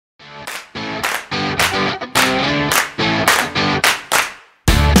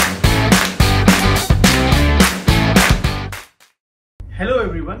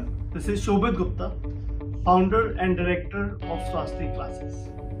This is Shobhit Gupta, founder and director of Swastik Classes.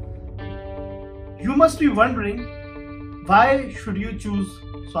 You must be wondering, why should you choose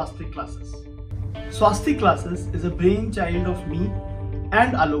Swastik Classes? Swastik Classes is a brainchild of me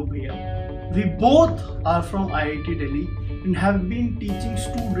and Alok Bhaiya. We both are from IIT Delhi and have been teaching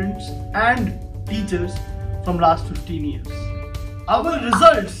students and teachers from last 15 years. Our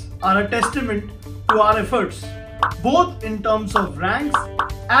results are a testament to our efforts, both in terms of ranks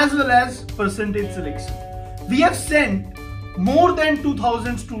as well as percentage selection. We have sent more than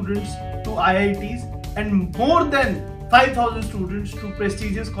 2,000 students to IITs and more than 5,000 students to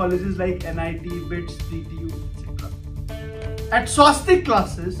prestigious colleges like NIT, BITS, DTU, etc. At Swastik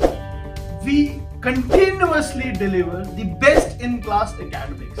Classes, we continuously deliver the best in class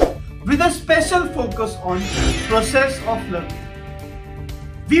academics with a special focus on process of learning.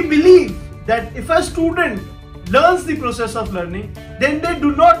 We believe that if a student learns the process of learning, then they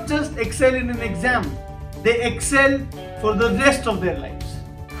do not just excel in an exam, they excel for the rest of their lives.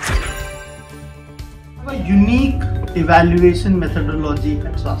 We have a unique evaluation methodology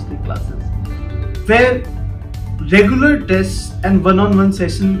at Swastik Classes, where regular tests and one-on-one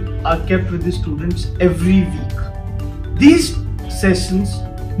sessions are kept with the students every week. These sessions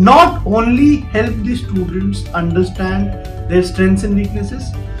not only help the students understand their strengths and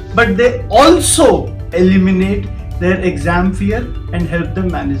weaknesses, but they also eliminate their exam fear and help them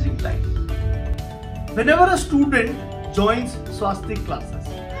managing time. Whenever a student joins Swastik Classes,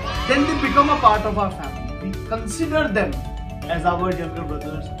 then they become a part of our family. We consider them as our younger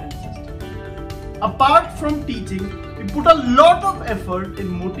brothers and sisters. Apart from teaching, we put a lot of effort in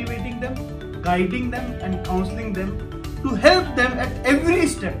motivating them, guiding them and counseling them to help them at every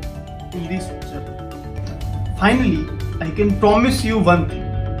step in this journey. Finally, I can promise you one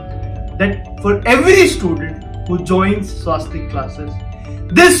thing, that for every student who joins Swastik Classes,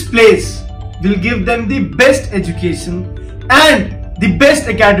 this place will give them the best education and the best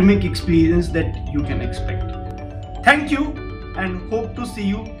academic experience that you can expect. Thank you and hope to see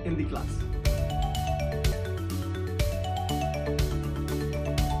you in the class.